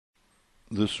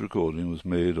This recording was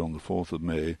made on the 4th of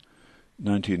May,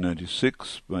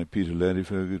 1996 by Peter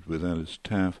Laddyfergus with Alice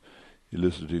Taff,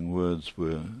 eliciting words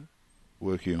we're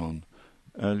working on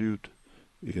Aleut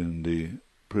in the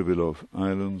Pribiloff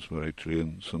Islands. We're actually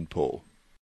in St. Paul.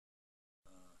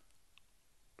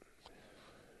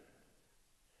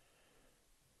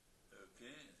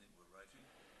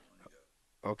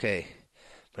 Okay,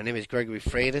 my name is Gregory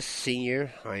Fratis,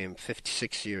 senior. I am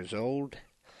 56 years old.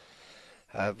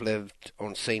 I've lived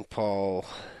on St. Paul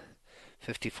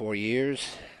 54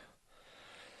 years.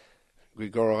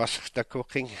 Gregory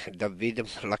cooking, Davidum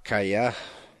Lakaya,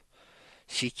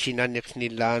 Sichinanik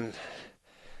Nilan,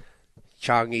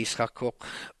 Changis Hakuk,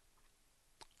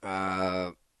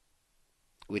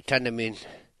 Witanamin,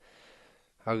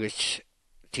 Agus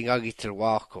Tingagitel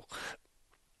Wakuk.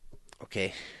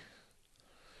 Okay.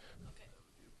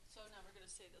 So now we're going to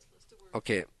say this list of words.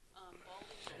 Okay.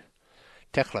 Balding.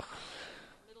 Techlach.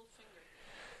 Middle finger.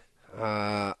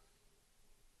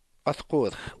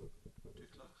 Athkur. Do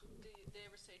they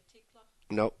ever say tiklach?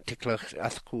 No, Tiklach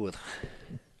Athkur.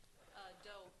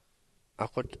 Dough.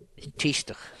 Akut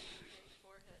Tistach.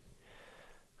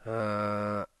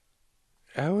 Forehead.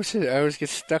 I always get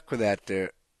stuck with that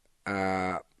there.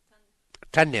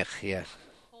 Tanich, yeah.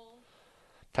 Hole.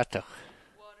 Tatach.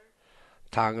 Water.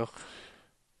 Tangach.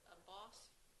 Boss.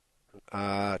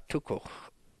 Tukoch.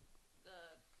 The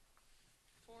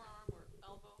forearm or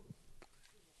elbow.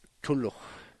 Tuluch.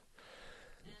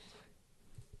 Ante.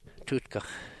 Tutkach.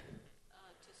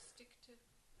 To stick to.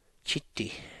 Chitti.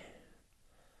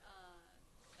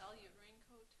 Aleut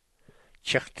raincoat.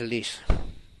 Chechtelis.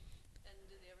 And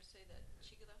do they ever say that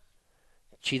chigada?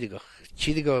 Chidagach.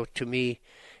 Chidago to me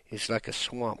is like a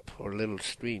swamp or a little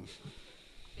stream.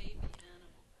 Baby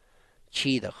animal.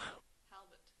 Chidach.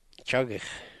 Halbut. Chagach.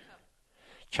 Cup.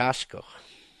 Chaskach.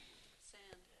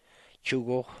 Sand.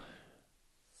 Chugoch.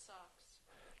 Socks.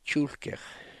 Chulkech.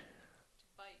 To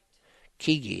bite.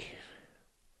 Kigi.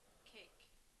 Cake.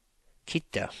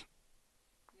 Kita.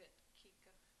 Good.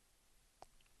 Kika.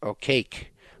 Oh,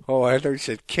 cake. Oh, I thought you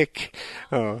said kick.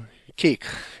 Oh, kick.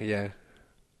 Yeah.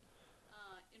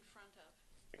 In front of.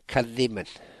 Kadiman.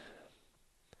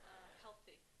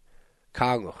 Healthy.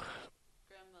 Kangoch.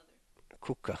 Grandmother.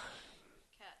 Kukach.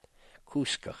 Cat.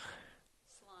 Kuskach.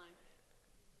 Slime.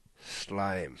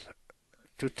 Slime.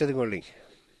 Tuttelingoling.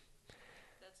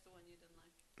 That's the one you didn't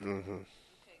like. Mm-hmm.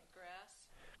 Okay. Grass.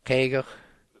 Kegach.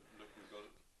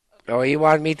 Oh, you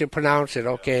want me to pronounce it?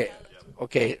 Okay.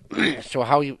 Okay. So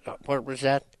what was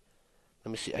that?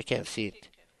 Let me see. I can't see it.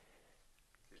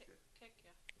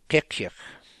 Kekja. Kekshach.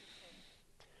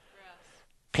 Grass.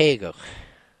 Kegach.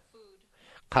 Food.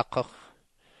 Kakach.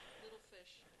 Little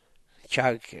fish.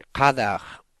 Chag. Kadach.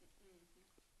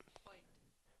 White.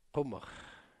 Kumach.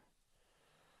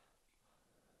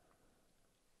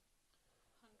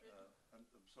 100. I'm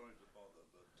sorry to bother,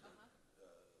 but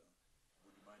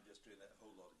would you mind just doing that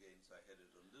whole lot again? So I had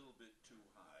it a little bit too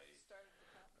high. Start at the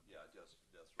top. Yeah, just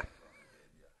right on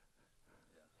again. Yeah.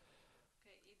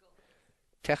 Okay. Eagle.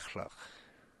 Techlach.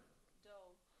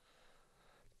 Dough.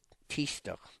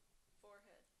 Tistach.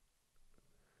 Forehead.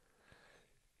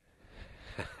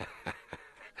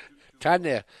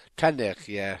 Tanech,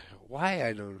 yeah. Why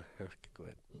I don't have to go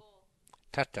ahead. Hole.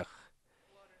 Tatach.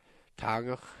 Water.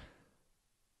 Tangach.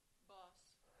 Boss.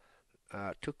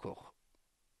 Tukoch.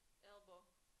 Elbow.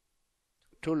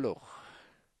 Tuluch.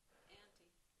 Ante.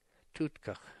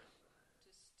 Tutkach.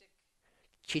 To stick.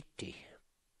 Chitti.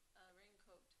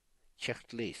 Raincoat.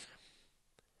 Chechtlis.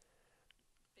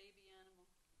 Baby animal.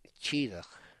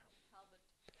 Chidach. Halbut.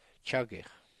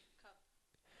 Chagich. Cup.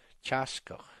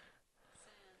 Chaskach.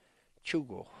 Sand.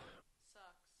 Chugoch.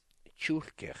 Socks.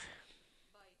 Chulkech.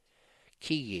 Bite.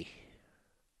 Kigi.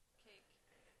 Cake.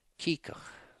 Kikach.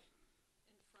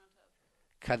 In front of.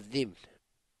 Kadim.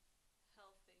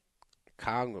 Healthy.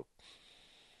 Kanguk.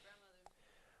 Grandmother.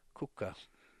 Kuka.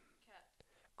 Cat.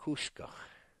 Kuskach.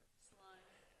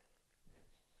 Slime.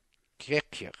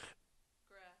 Krekjach.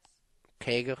 Grass.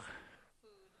 Kegach.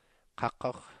 Food.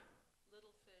 Kakach.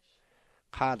 Little fish.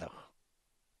 Kadach.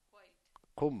 White.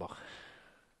 Kumach.